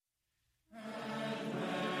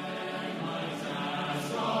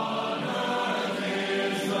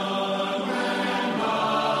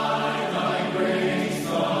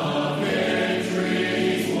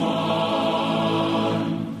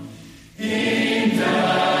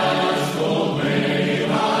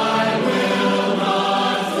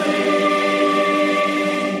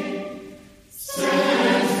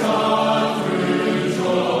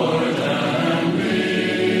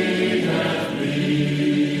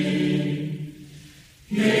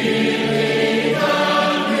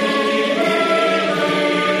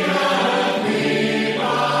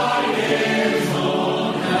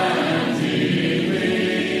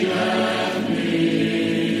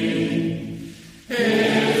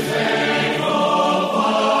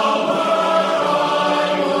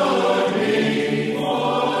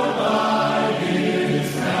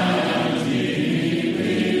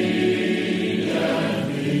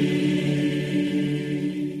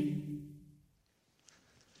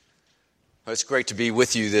It's great to be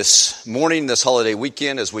with you this morning, this holiday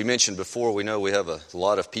weekend. As we mentioned before, we know we have a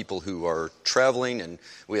lot of people who are traveling, and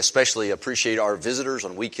we especially appreciate our visitors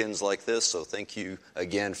on weekends like this, so thank you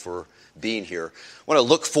again for being here. I want to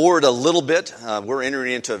look forward a little bit. We're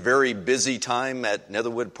entering into a very busy time at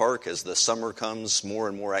Netherwood Park. As the summer comes, more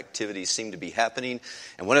and more activities seem to be happening.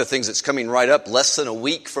 And one of the things that's coming right up less than a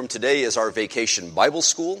week from today is our Vacation Bible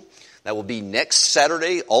School. That will be next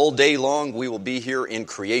Saturday. All day long, we will be here in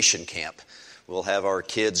Creation Camp. We'll have our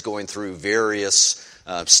kids going through various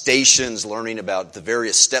stations, learning about the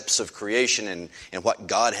various steps of creation and what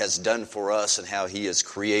God has done for us and how He has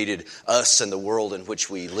created us and the world in which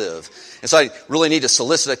we live. And so I really need to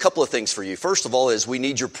solicit a couple of things for you. First of all is we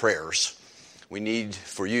need your prayers. We need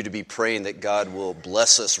for you to be praying that God will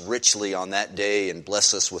bless us richly on that day and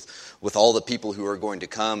bless us with all the people who are going to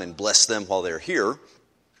come and bless them while they're here.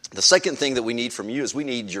 The second thing that we need from you is we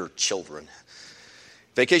need your children.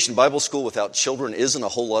 Vacation Bible School without children isn't a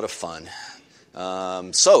whole lot of fun.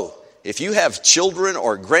 So, if you have children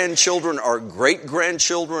or grandchildren or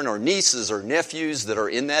great-grandchildren or nieces or nephews that are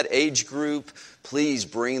in that age group, please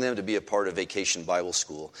bring them to be a part of Vacation Bible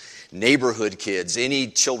School. Neighborhood kids, any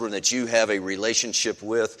children that you have a relationship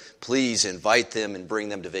with, please invite them and bring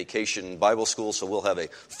them to Vacation Bible School. So we'll have a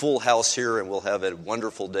full house here and we'll have a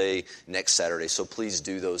wonderful day next Saturday. So please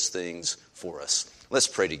do those things for us. Let's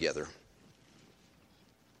pray together.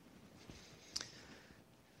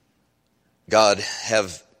 God,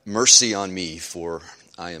 have mercy on me, for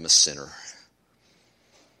I am a sinner.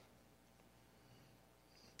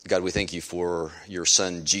 God, we thank you for your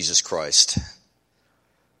Son, Jesus Christ.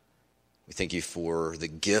 We thank you for the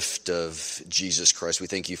gift of Jesus Christ. We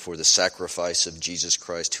thank you for the sacrifice of Jesus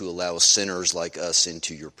Christ to allow sinners like us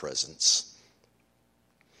into your presence.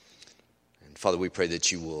 And Father, we pray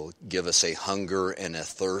that you will give us a hunger and a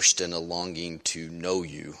thirst and a longing to know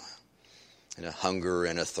you, and a hunger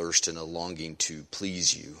and a thirst and a longing to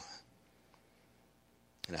please you,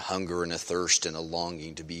 and a hunger and a thirst and a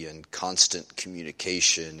longing to be in constant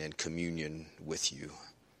communication and communion with you.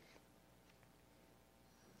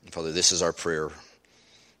 And Father, this is our prayer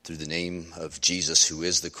through the name of Jesus, who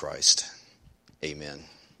is the Christ. Amen.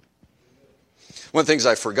 One of the things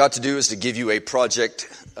I forgot to do is to give you a Project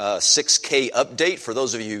 6K update. For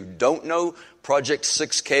those of you who don't know, Project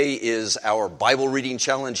 6K is our Bible reading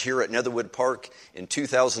challenge here at Netherwood Park in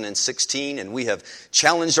 2016, and we have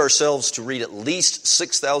challenged ourselves to read at least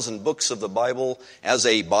 6,000 books of the Bible as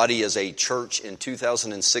a body, as a church in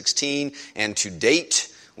 2016, and to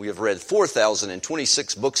date, we have read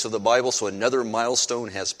 4,026 books of the Bible, so another milestone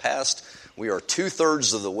has passed. We are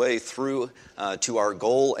 2/3 of the way through to our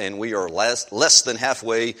goal, and we are less than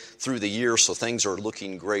halfway through the year, so things are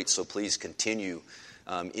looking great. So please continue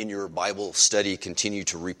in your Bible study, continue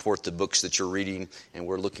to report the books that you're reading, and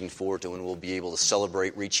we're looking forward to when we'll be able to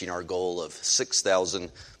celebrate reaching our goal of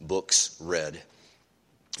 6,000 books read.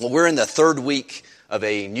 Well, we're in the third week of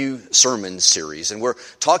a new sermon series, and we're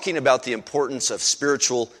talking about the importance of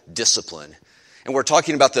spiritual discipline. And we're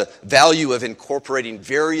talking about the value of incorporating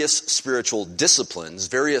various spiritual disciplines,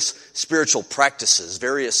 various spiritual practices,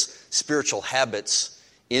 various spiritual habits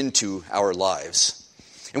into our lives.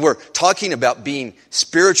 And we're talking about being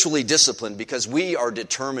spiritually disciplined because we are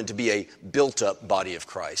determined to be a built-up body of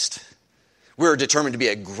Christ. We're determined to be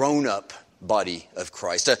a grown-up body of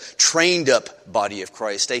Christ, a trained-up body of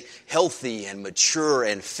Christ, a healthy and mature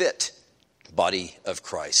and fit body of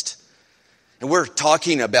Christ. And we're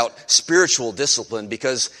talking about spiritual discipline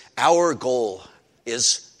because our goal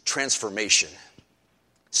is transformation,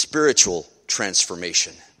 spiritual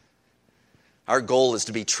transformation. Our goal is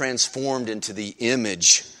to be transformed into the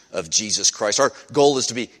image of Jesus Christ. Our goal is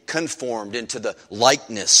to be conformed into the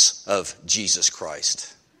likeness of Jesus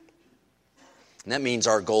Christ. And that means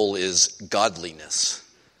our goal is godliness.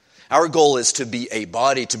 Our goal is to be a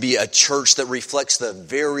body, to be a church that reflects the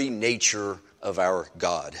very nature of our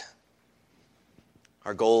God.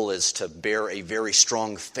 Our goal is to bear a very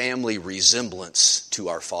strong family resemblance to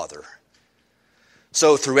our Father.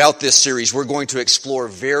 So throughout this series, we're going to explore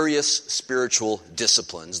various spiritual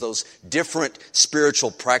disciplines, those different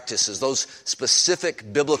spiritual practices, those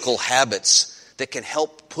specific biblical habits that can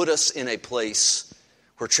help put us in a place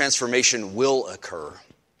where transformation will occur.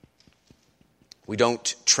 We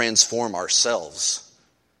don't transform ourselves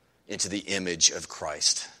into the image of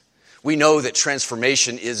Christ. We know that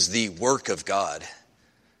transformation is the work of God.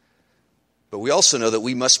 But we also know that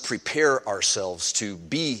we must prepare ourselves to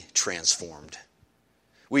be transformed.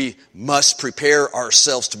 We must prepare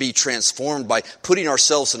ourselves to be transformed by putting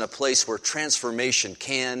ourselves in a place where transformation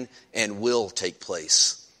can and will take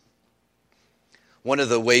place. One of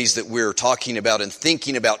the ways that we're talking about and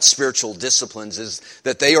thinking about spiritual disciplines is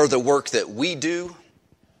that they are the work that we do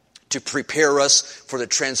to prepare us for the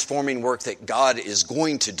transforming work that God is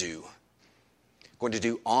going to do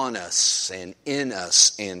on us and in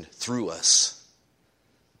us and through us.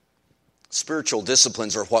 Spiritual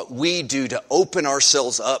disciplines are what we do to open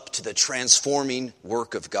ourselves up to the transforming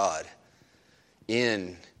work of God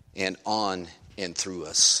in and on and through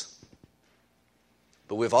us.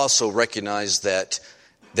 But we've also recognized that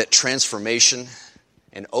transformation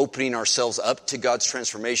and opening ourselves up to God's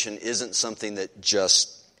transformation isn't something that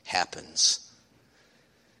just happens.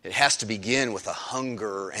 It has to begin with a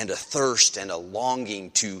hunger and a thirst and a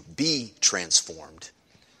longing to be transformed.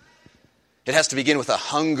 It has to begin with a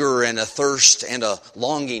hunger and a thirst and a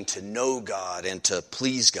longing to know God and to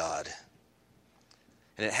please God.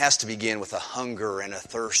 And it has to begin with a hunger and a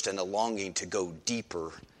thirst and a longing to go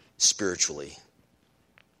deeper spiritually.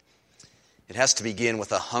 It has to begin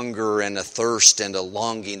with a hunger and a thirst and a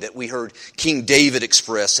longing that we heard King David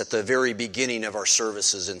express at the very beginning of our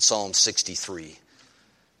services in Psalm 63.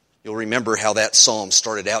 You'll remember how that psalm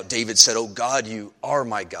started out. David said, "O God, you are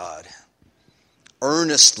my God.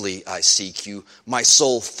 Earnestly I seek you. My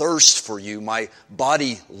soul thirsts for you. My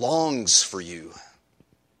body longs for you."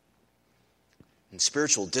 And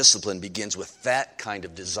spiritual discipline begins with that kind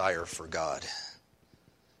of desire for God.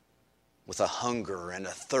 With a hunger and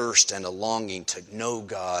a thirst and a longing to know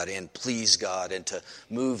God and please God and to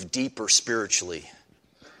move deeper spiritually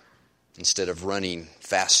instead of running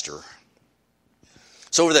faster.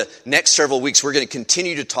 So over the next several weeks, we're going to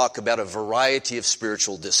continue to talk about a variety of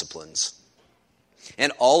spiritual disciplines.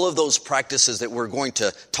 And all of those practices that we're going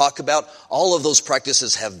to talk about, all of those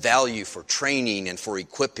practices have value for training and for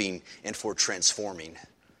equipping and for transforming.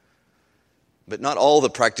 But not all the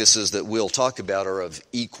practices that we'll talk about are of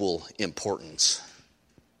equal importance.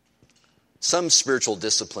 Some spiritual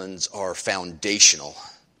disciplines are foundational.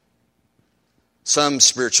 Some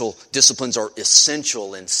spiritual disciplines are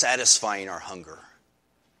essential in satisfying our hunger.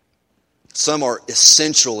 Some are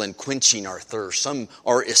essential in quenching our thirst. Some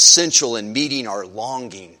are essential in meeting our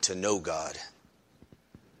longing to know God.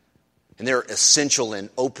 And they're essential in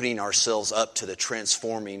opening ourselves up to the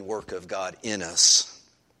transforming work of God in us.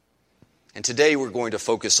 And today we're going to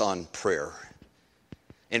focus on prayer.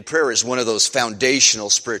 And prayer is one of those foundational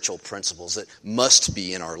spiritual principles that must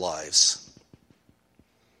be in our lives.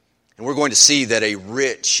 And we're going to see that a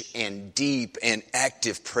rich and deep and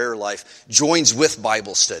active prayer life joins with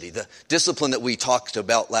Bible study. The discipline that we talked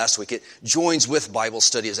about last week, it joins with Bible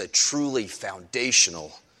study as a truly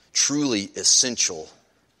foundational, truly essential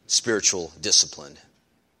spiritual discipline.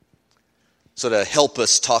 So to help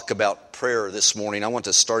us talk about prayer this morning, I want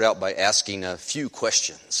to start out by asking a few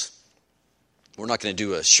questions. We're not going to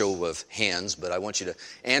do a show of hands, but I want you to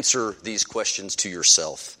answer these questions to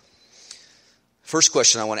yourself. First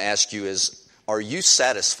question I want to ask you is, are you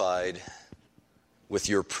satisfied with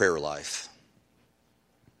your prayer life?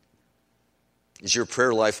 Is your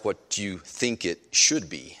prayer life what you think it should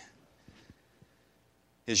be?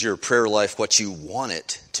 Is your prayer life what you want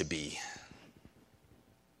it to be?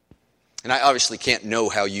 And I obviously can't know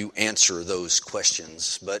how you answer those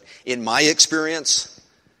questions, but in my experience,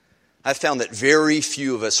 I've found that very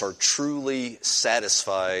few of us are truly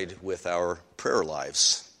satisfied with our prayer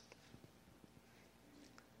lives.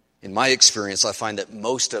 In my experience, I find that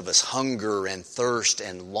most of us hunger and thirst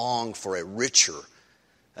and long for a richer,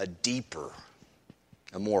 a deeper,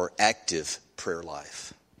 a more active prayer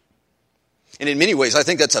life. And in many ways, I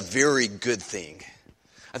think that's a very good thing.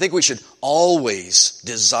 I think we should always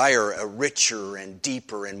desire a richer and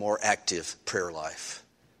deeper and more active prayer life.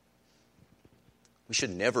 We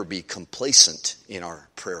should never be complacent in our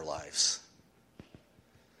prayer lives.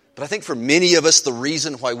 But I think for many of us, the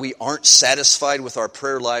reason why we aren't satisfied with our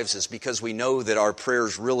prayer lives is because we know that our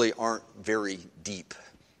prayers really aren't very deep.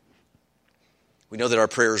 We know that our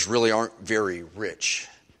prayers really aren't very rich.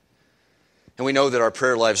 And we know that our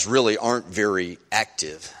prayer lives really aren't very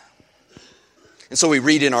active. And so we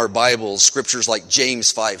read in our Bibles scriptures like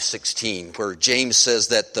James 5:16, where James says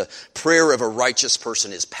that the prayer of a righteous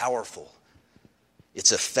person is powerful.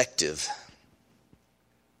 It's effective.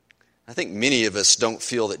 I think many of us don't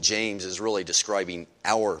feel that James is really describing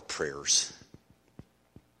our prayers.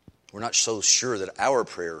 We're not so sure that our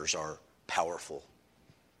prayers are powerful.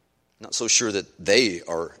 Not so sure that they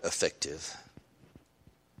are effective.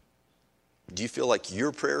 Do you feel like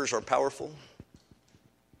your prayers are powerful?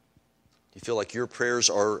 Do you feel like your prayers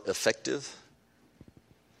are effective?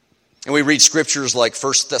 And we read scriptures like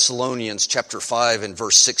 1 Thessalonians chapter 5 and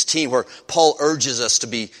verse 16, where Paul urges us to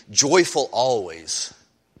be joyful always,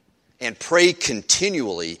 and pray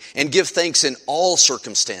continually and give thanks in all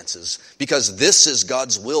circumstances, because this is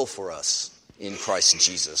God's will for us in Christ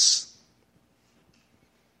Jesus.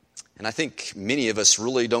 And I think many of us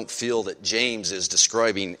really don't feel that James is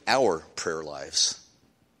describing our prayer lives.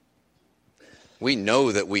 We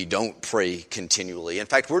know that we don't pray continually. In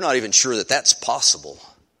fact, we're not even sure that that's possible.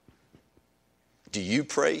 Do you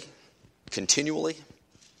pray continually?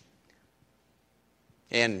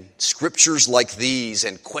 And scriptures like these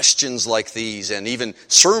and questions like these and even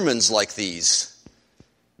sermons like these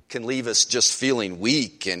can leave us just feeling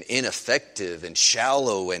weak and ineffective and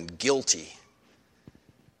shallow and guilty.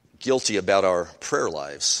 Guilty about our prayer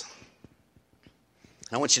lives.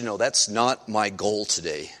 I want you to know that's not my goal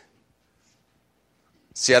today.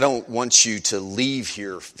 See, I don't want you to leave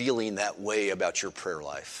here feeling that way about your prayer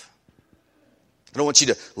life. I don't want you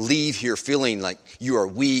to leave here feeling like you are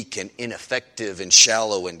weak and ineffective and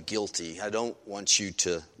shallow and guilty. I don't want you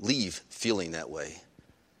to leave feeling that way.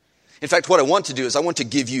 In fact, what I want to do is I want to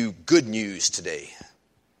give you good news today.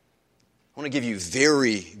 I want to give you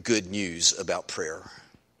very good news about prayer.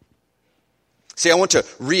 See, I want to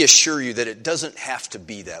reassure you that it doesn't have to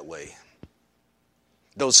be that way.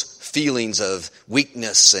 Those feelings of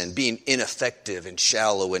weakness and being ineffective and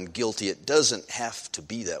shallow and guilty, it doesn't have to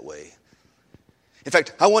be that way. In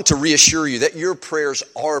fact, I want to reassure you that your prayers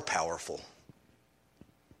are powerful,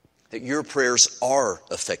 that your prayers are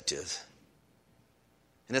effective.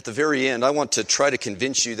 And at the very end, I want to try to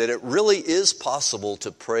convince you that it really is possible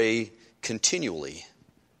to pray continually.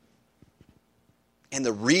 And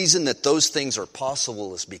the reason that those things are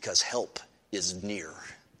possible is because help is near.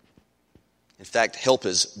 In fact, help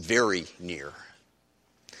is very near.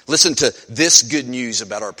 Listen to this good news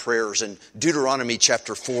about our prayers in Deuteronomy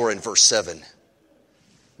chapter 4 and verse 7.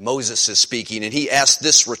 Moses is speaking, and he asked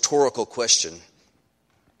this rhetorical question.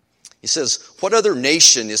 He says, "What other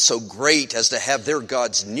nation is so great as to have their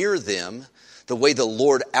gods near them the way the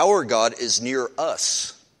Lord our God is near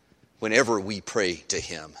us whenever we pray to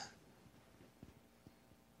him?"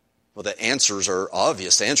 Well, the answers are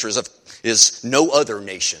obvious. The answer is no other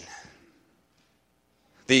nation.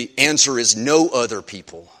 The answer is no other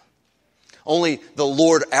people. Only the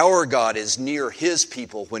Lord our God is near his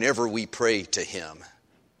people whenever we pray to him.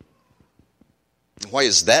 Why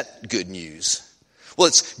is that good news? Well,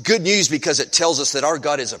 it's good news because it tells us that our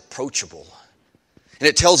God is approachable. And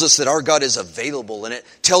it tells us that our God is available. And it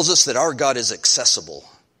tells us that our God is accessible.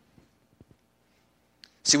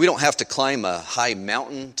 See, we don't have to climb a high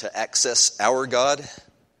mountain to access our God,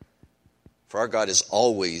 for our God is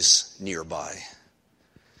always nearby.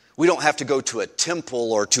 We don't have to go to a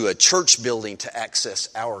temple or to a church building to access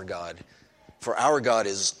our God, for our God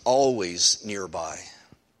is always nearby.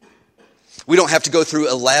 We don't have to go through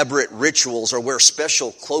elaborate rituals or wear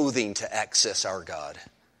special clothing to access our God,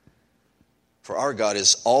 for our God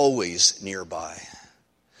is always nearby.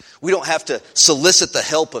 We don't have to solicit the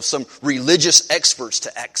help of some religious experts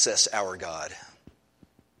to access our God,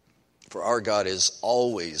 for our God is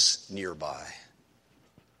always nearby.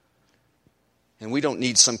 And we don't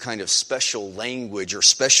need some kind of special language or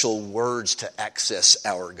special words to access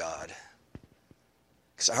our God,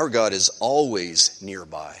 because our God is always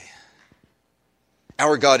nearby.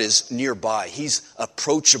 Our God is nearby. He's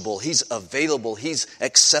approachable. He's available. He's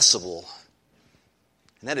accessible.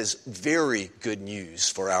 And that is very good news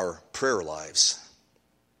for our prayer lives.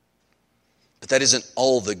 But that isn't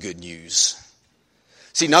all the good news.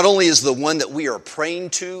 See, not only is the one that we are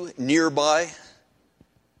praying to nearby,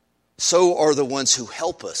 so are the ones who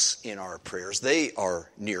help us in our prayers. They are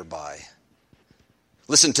nearby.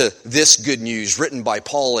 Listen to this good news written by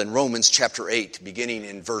Paul in Romans chapter 8, beginning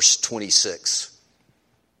in verse 26.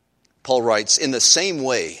 Paul writes, "In the same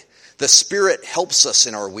way, the Spirit helps us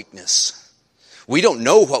in our weakness. We don't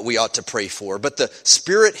know what we ought to pray for, but the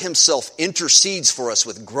Spirit himself intercedes for us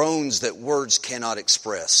with groans that words cannot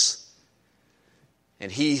express.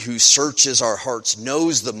 And he who searches our hearts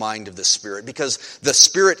knows the mind of the Spirit, because the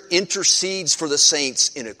Spirit intercedes for the saints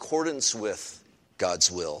in accordance with God's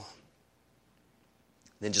will."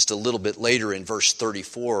 Then just a little bit later in verse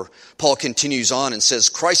 34, Paul continues on and says,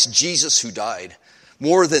 "Christ Jesus who died,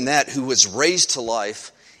 more than that, who was raised to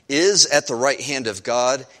life, is at the right hand of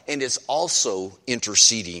God and is also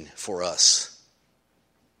interceding for us."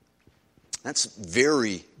 That's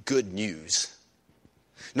very good news.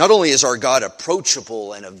 Not only is our God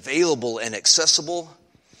approachable and available and accessible,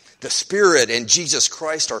 the Spirit and Jesus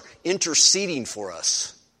Christ are interceding for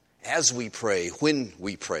us as we pray, when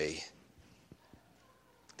we pray.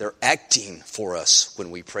 They're acting for us when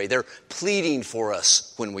we pray. They're pleading for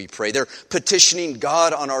us when we pray. They're petitioning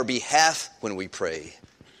God on our behalf when we pray.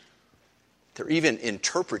 They're even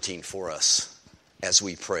interpreting for us as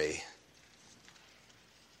we pray.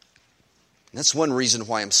 And that's one reason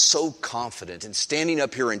why I'm so confident in standing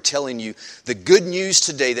up here and telling you the good news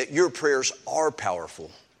today that your prayers are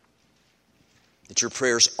powerful, that your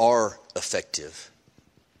prayers are effective.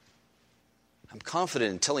 I'm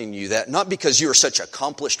confident in telling you that, not because you are such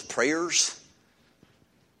accomplished prayers,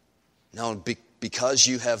 no, because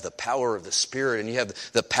you have the power of the Spirit and you have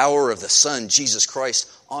the power of the Son, Jesus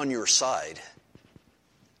Christ, on your side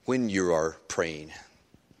when you are praying.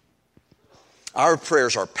 Our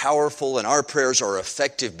prayers are powerful and our prayers are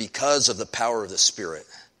effective because of the power of the Spirit,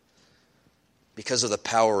 because of the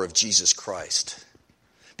power of Jesus Christ,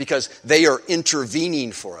 because they are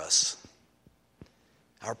intervening for us.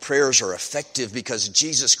 Our prayers are effective because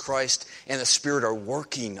Jesus Christ and the Spirit are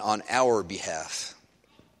working on our behalf.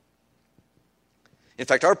 In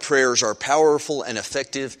fact, our prayers are powerful and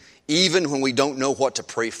effective even when we don't know what to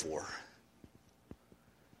pray for.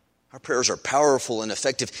 Our prayers are powerful and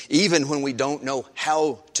effective even when we don't know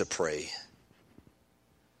how to pray.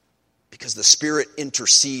 Because the Spirit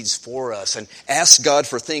intercedes for us and asks God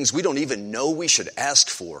for things we don't even know we should ask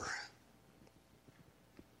for.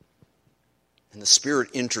 And the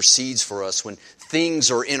Spirit intercedes for us when things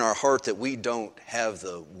are in our heart that we don't have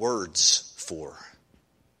the words for.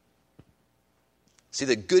 See,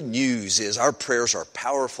 the good news is our prayers are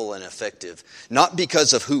powerful and effective, not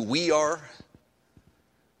because of who we are,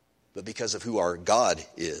 but because of who our God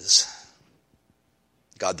is.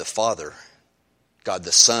 God the Father, God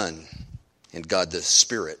the Son, and God the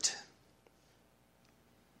Spirit.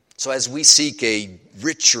 So as we seek a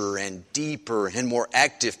richer and deeper and more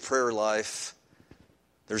active prayer life,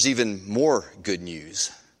 there's even more good news.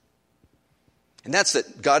 And that's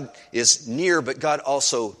that God is near, but God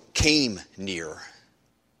also came near.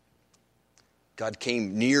 God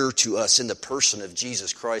came near to us in the person of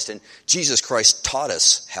Jesus Christ, and Jesus Christ taught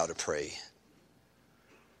us how to pray.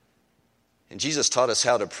 And Jesus taught us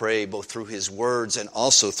how to pray both through His words and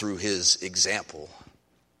also through His example.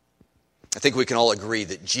 I think we can all agree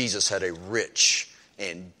that Jesus had a rich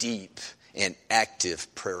and deep and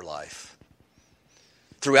active prayer life.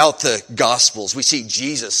 Throughout the Gospels, we see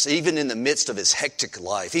Jesus, even in the midst of His hectic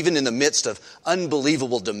life, even in the midst of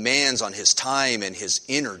unbelievable demands on His time and His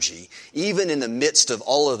energy, even in the midst of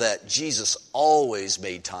all of that, Jesus always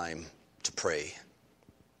made time to pray.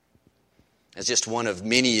 As just one of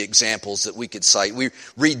many examples that we could cite, we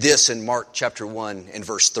read this in Mark chapter 1 and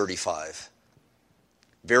verse 35.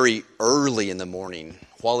 Very early in the morning,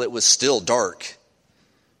 while it was still dark,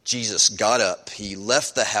 Jesus got up, He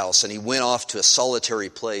left the house, and He went off to a solitary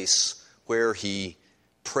place where He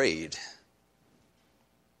prayed.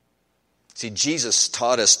 See, Jesus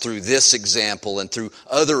taught us through this example and through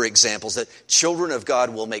other examples that children of God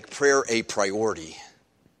will make prayer a priority.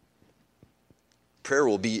 Prayer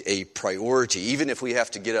will be a priority, even if we have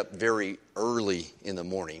to get up very early in the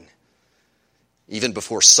morning, even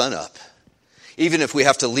before sunup, even if we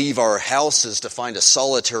have to leave our houses to find a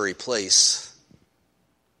solitary place.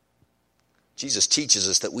 Jesus teaches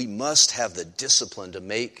us that we must have the discipline to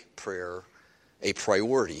make prayer a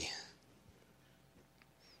priority.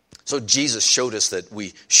 So Jesus showed us that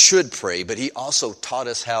we should pray, but He also taught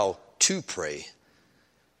us how to pray.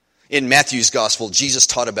 In Matthew's Gospel, Jesus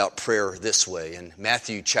taught about prayer this way. In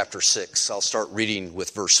Matthew chapter 6, I'll start reading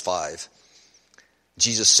with verse 5.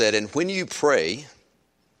 Jesus said, "And when you pray,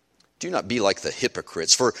 do not be like the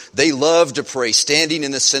hypocrites, for they love to pray standing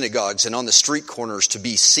in the synagogues and on the street corners to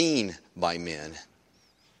be seen by men.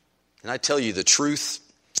 And I tell you the truth,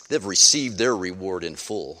 they've received their reward in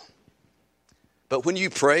full. But when you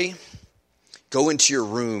pray, go into your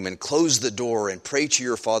room and close the door and pray to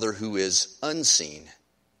your Father who is unseen.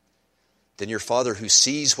 Then your Father who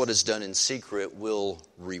sees what is done in secret will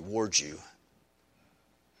reward you."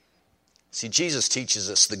 See, Jesus teaches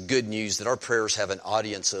us the good news that our prayers have an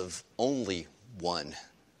audience of only one.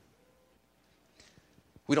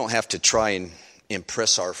 We don't have to try and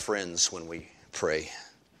impress our friends when we pray.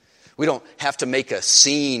 We don't have to make a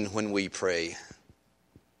scene when we pray.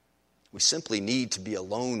 We simply need to be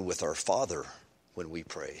alone with our Father when we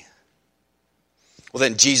pray. Well,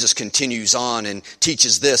 then Jesus continues on and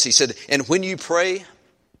teaches this. He said, "And when you pray,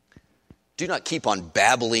 do not keep on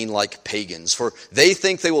babbling like pagans, for they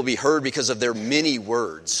think they will be heard because of their many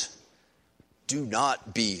words. Do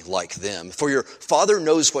not be like them, for your Father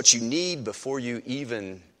knows what you need before you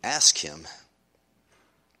even ask Him."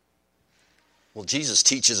 Well, Jesus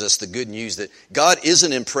teaches us the good news that God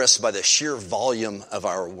isn't impressed by the sheer volume of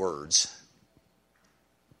our words.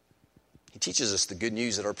 He teaches us the good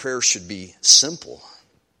news that our prayers should be simple.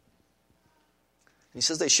 He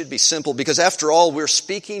says they should be simple because after all, we're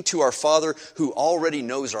speaking to our Father who already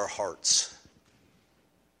knows our hearts.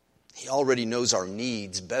 He already knows our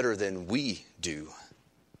needs better than we do.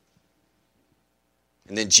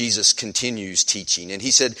 And then Jesus continues teaching, and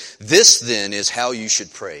he said, "This then is how you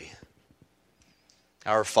should pray.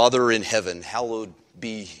 Our Father in heaven, hallowed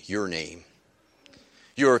be your name.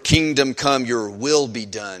 Your kingdom come, your will be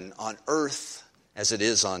done on earth as it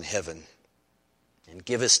is on heaven. And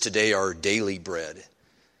give us today our daily bread.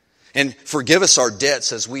 And forgive us our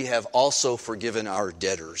debts as we have also forgiven our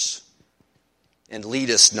debtors. And lead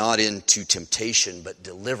us not into temptation, but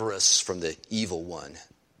deliver us from the evil one."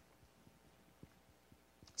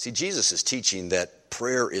 See, Jesus is teaching that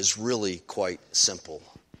prayer is really quite simple.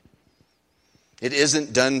 It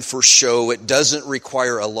isn't done for show. It doesn't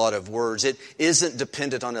require a lot of words. It isn't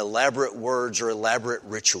dependent on elaborate words or elaborate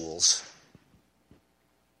rituals.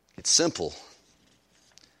 It's simple.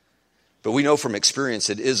 But we know from experience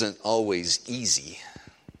it isn't always easy.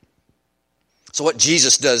 So what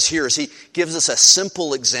Jesus does here is he gives us a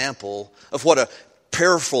simple example of what a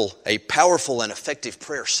powerful and effective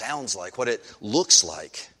prayer sounds like, what it looks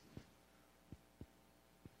like.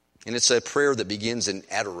 And it's a prayer that begins in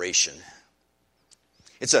adoration.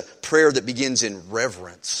 It's a prayer that begins in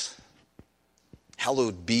reverence.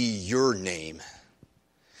 Hallowed be your name.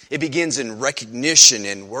 It begins in recognition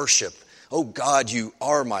and worship. Oh God, you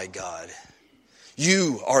are my God.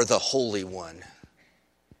 You are the Holy One.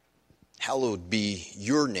 Hallowed be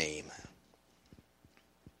your name.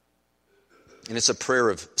 And it's a prayer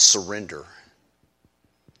of surrender.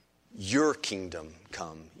 Your kingdom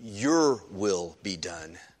come. Your will be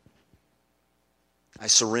done. I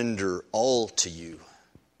surrender all to you.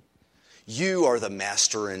 You are the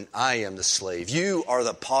master and I am the slave. You are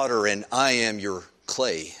the potter and I am your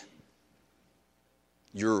clay.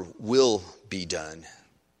 Your will be done.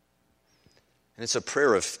 And it's a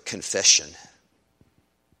prayer of confession.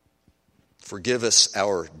 Forgive us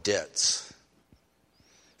our debts.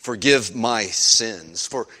 Forgive my sins.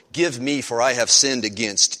 Forgive me, for I have sinned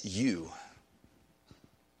against you.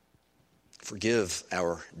 Forgive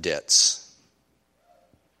our debts.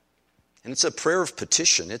 And it's a prayer of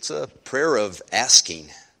petition. It's a prayer of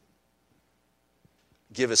asking.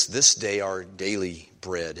 Give us this day our daily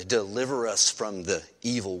bread. Deliver us from the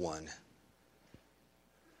evil one.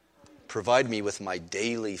 Provide me with my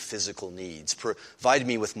daily physical needs. Provide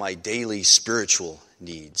me with my daily spiritual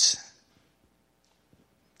needs.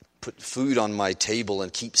 Put food on my table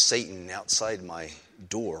and keep Satan outside my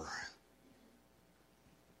door.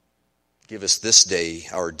 Give us this day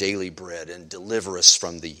our daily bread and deliver us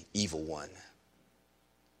from the evil one.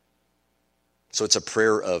 So it's a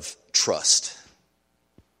prayer of trust.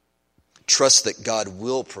 Trust that God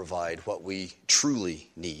will provide what we truly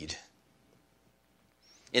need.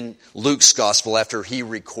 In Luke's gospel, after he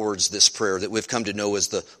records this prayer that we've come to know as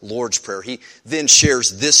the Lord's Prayer, he then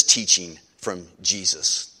shares this teaching from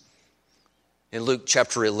Jesus. In Luke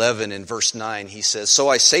chapter 11 and verse 9, he says, "So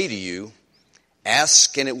I say to you,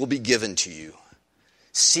 ask and it will be given to you.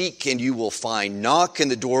 Seek and you will find. Knock and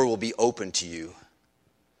the door will be opened to you.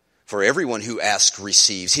 For everyone who asks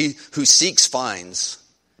receives. He who seeks finds.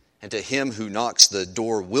 And to him who knocks the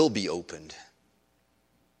door will be opened."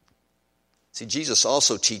 See, Jesus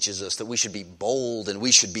also teaches us that we should be bold and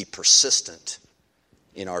we should be persistent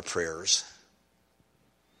in our prayers.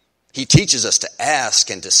 He teaches us to ask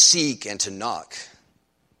and to seek and to knock.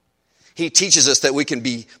 He teaches us that we can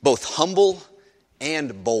be both humble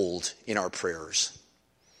and bold in our prayers.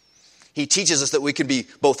 He teaches us that we can be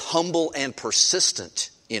both humble and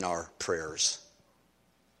persistent in our prayers.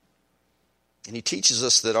 And he teaches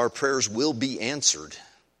us that our prayers will be answered,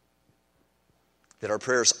 that our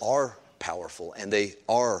prayers are powerful and they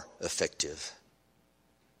are effective.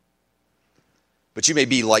 But you may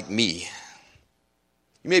be like me.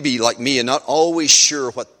 You may be like me and not always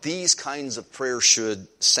sure what these kinds of prayers should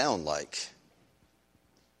sound like.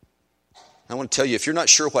 I want to tell you, if you're not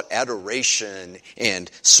sure what adoration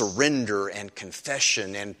and surrender and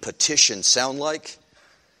confession and petition sound like,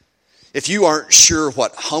 if you aren't sure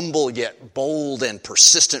what humble yet bold and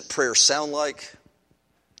persistent prayers sound like,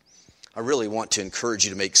 I really want to encourage you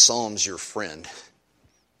to make Psalms your friend.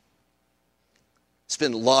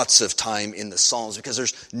 Spend lots of time in the Psalms because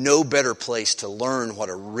there's no better place to learn what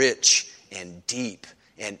a rich and deep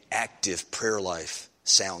and active prayer life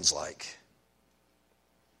sounds like.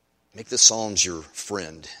 Make the Psalms your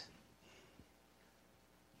friend.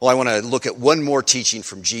 Well, I want to look at one more teaching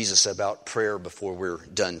from Jesus about prayer before we're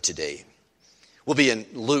done today. We'll be in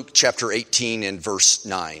Luke chapter 18 and verse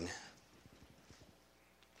 9.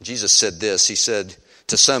 Jesus said this. He said,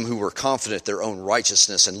 to some who were confident in their own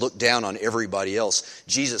righteousness and looked down on everybody else,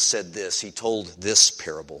 Jesus said this. He told this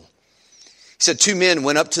parable. He said, 2 men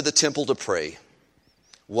went up to the temple to pray.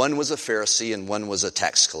 One was a Pharisee and one was a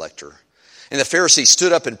tax collector. And the Pharisee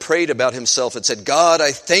stood up and prayed about himself and said, God,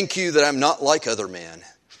 I thank you that I'm not like other men,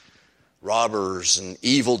 robbers and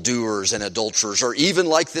evildoers and adulterers, or even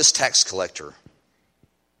like this tax collector.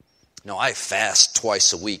 No, I fast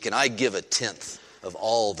twice a week and I give 1/10 of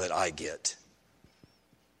all that I get.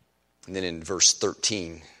 And then in verse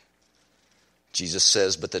 13, Jesus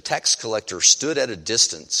says, but the tax collector stood at a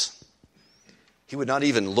distance. He would not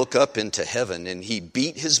even look up into heaven, and he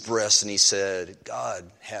beat his breast and he said, God,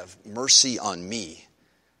 have mercy on me,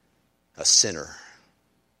 a sinner.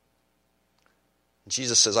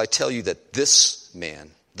 Jesus says, I tell you that this man,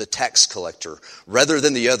 the tax collector, rather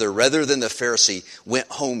than the other, rather than the Pharisee, went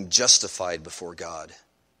home justified before God.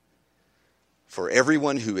 For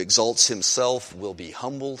everyone who exalts himself will be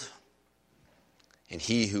humbled, and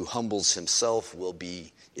he who humbles himself will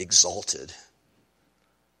be exalted.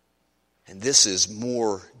 And this is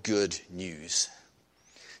more good news.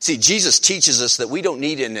 See, Jesus teaches us that we don't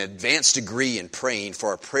need an advanced degree in praying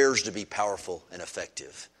for our prayers to be powerful and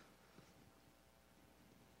effective.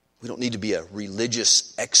 We don't need to be a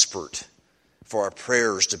religious expert for our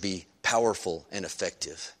prayers to be powerful and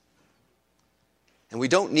effective. And we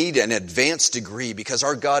don't need an advanced degree because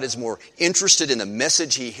our God is more interested in the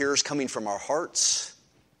message he hears coming from our hearts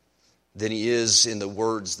than he is in the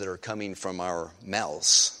words that are coming from our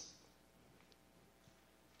mouths.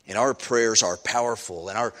 And our prayers are powerful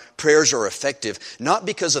and our prayers are effective, not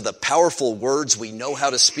because of the powerful words we know how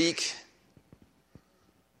to speak,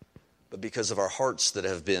 but because of our hearts that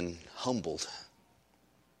have been humbled.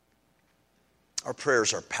 Our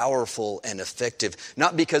prayers are powerful and effective,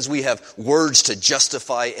 not because we have words to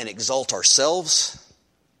justify and exalt ourselves,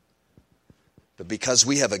 but because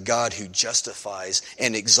we have a God who justifies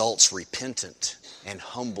and exalts repentant and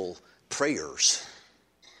humble prayers.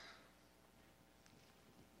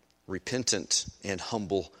 Repentant and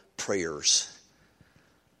humble prayers.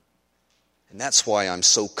 And that's why I'm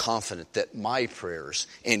so confident that my prayers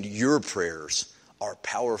and your prayers are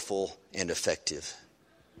powerful and effective.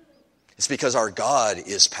 It's because our God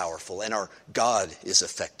is powerful and our God is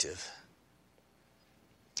effective.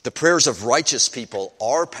 The prayers of righteous people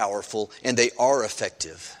are powerful and they are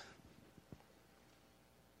effective.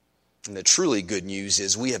 And the truly good news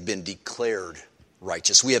is we have been declared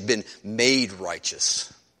righteous. We have been made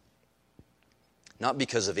righteous. Not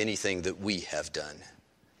because of anything that we have done,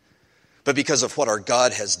 but because of what our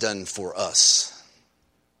God has done for us.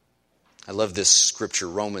 I love this scripture,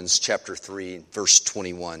 Romans chapter 3, verse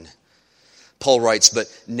 21. Paul writes, but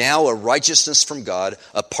now a righteousness from God,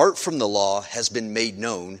 apart from the law, has been made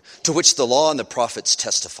known, to which the law and the prophets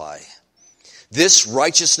testify. This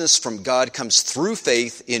righteousness from God comes through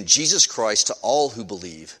faith in Jesus Christ to all who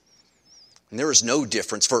believe. And there is no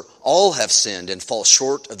difference, for all have sinned and fall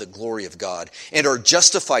short of the glory of God, and are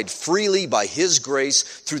justified freely by his grace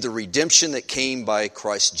through the redemption that came by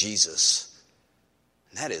Christ Jesus.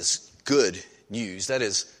 And that is good news. That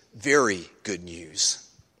is very good news.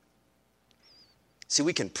 See,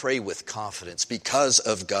 we can pray with confidence because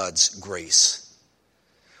of God's grace.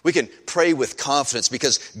 We can pray with confidence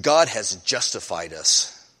because God has justified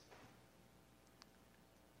us.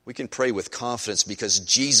 We can pray with confidence because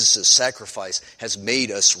Jesus' sacrifice has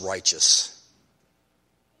made us righteous.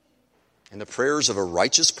 And the prayers of a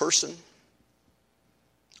righteous person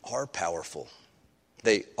are powerful.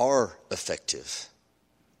 They are effective.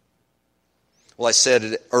 Well, I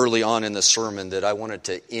said early on in the sermon that I wanted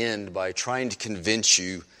to end by trying to convince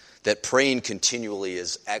you that praying continually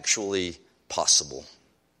is actually possible.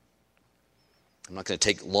 I'm not going to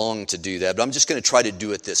take long to do that, but I'm just going to try to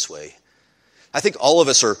do it this way. I think all of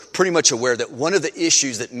us are pretty much aware that one of the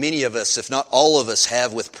issues that many of us, if not all of us,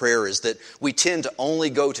 have with prayer is that we tend to only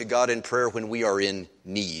go to God in prayer when we are in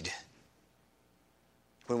need.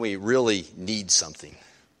 When we really need something.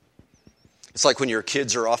 It's like when your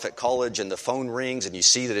kids are off at college and the phone rings and you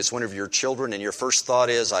see that it's one of your children and your first thought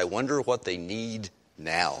is, I wonder what they need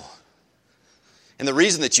now. And the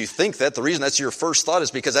reason that you think that, the reason that's your first thought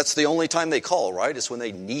is because that's the only time they call, right? It's when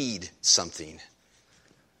they need something.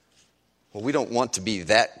 Well, we don't want to be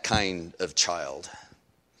that kind of child.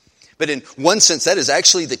 But in one sense, that is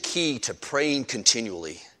actually the key to praying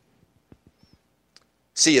continually.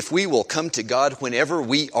 See, if we will come to God whenever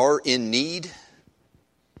we are in need,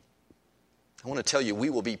 I want to tell you,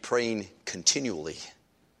 we will be praying continually.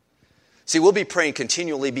 See, we'll be praying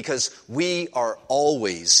continually because we are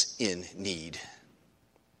always in need.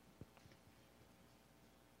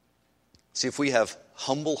 See, if we have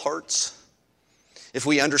humble hearts, if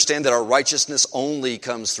we understand that our righteousness only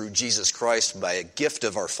comes through Jesus Christ by a gift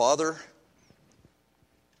of our Father,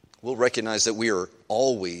 we'll recognize that we are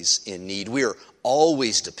always in need. We are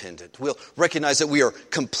always dependent. We'll recognize that we are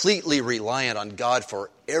completely reliant on God for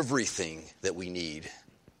everything that we need.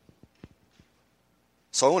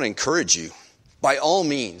 So I want to encourage you, by all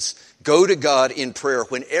means, go to God in prayer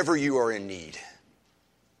whenever you are in need.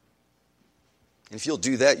 And if you'll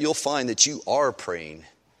do that, you'll find that you are praying,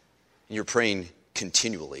 and you're praying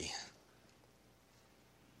continually.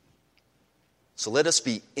 So let us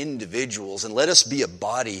be individuals, and let us be a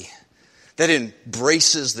body that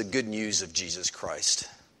embraces the good news of Jesus Christ,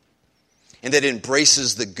 and that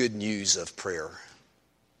embraces the good news of prayer.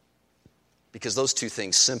 Because those two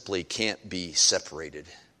things simply can't be separated.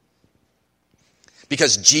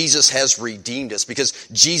 Because Jesus has redeemed us, because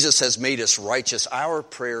Jesus has made us righteous, our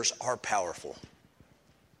prayers are powerful.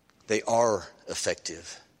 They are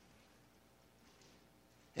effective.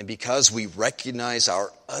 And because we recognize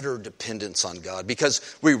our utter dependence on God, because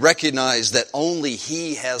we recognize that only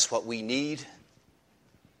He has what we need,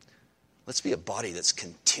 let's be a body that's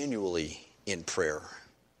continually in prayer.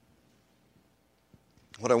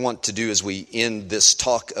 What I want to do as we end this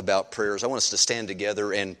talk about prayers, I want us to stand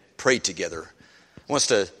together and pray together. I want us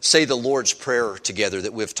to say the Lord's Prayer together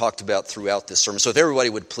that we've talked about throughout this sermon. So if everybody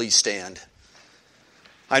would please stand.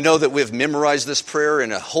 I know that we've memorized this prayer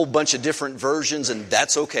in a whole bunch of different versions, and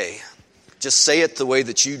that's okay. Just say it the way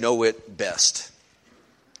that you know it best.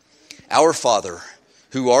 Our Father,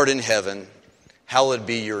 who art in heaven, hallowed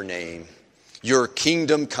be your name. Your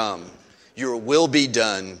kingdom come, your will be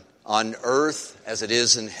done on earth as it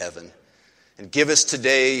is in heaven. And give us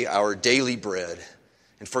today our daily bread.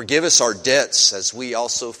 And forgive us our debts as we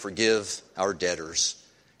also forgive our debtors.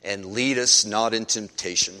 And lead us not into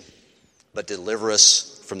temptation, but deliver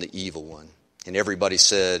us from the evil one. And everybody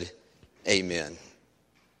said, amen.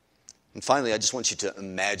 And finally, I just want you to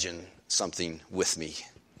imagine something with me.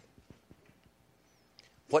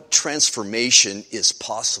 What transformation is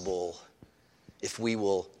possible if we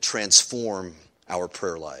will transform our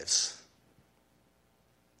prayer lives?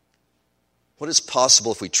 What is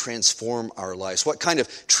possible if we transform our lives? What kind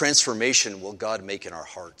of transformation will God make in our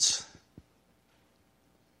hearts?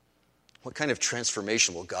 What kind of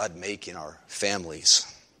transformation will God make in our families?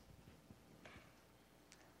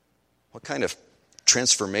 What kind of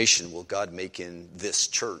transformation will God make in this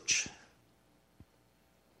church?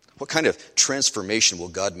 What kind of transformation will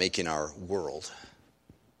God make in our world?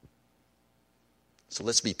 So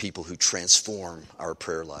let's be people who transform our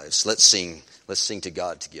prayer lives. Let's sing to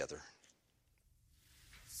God together.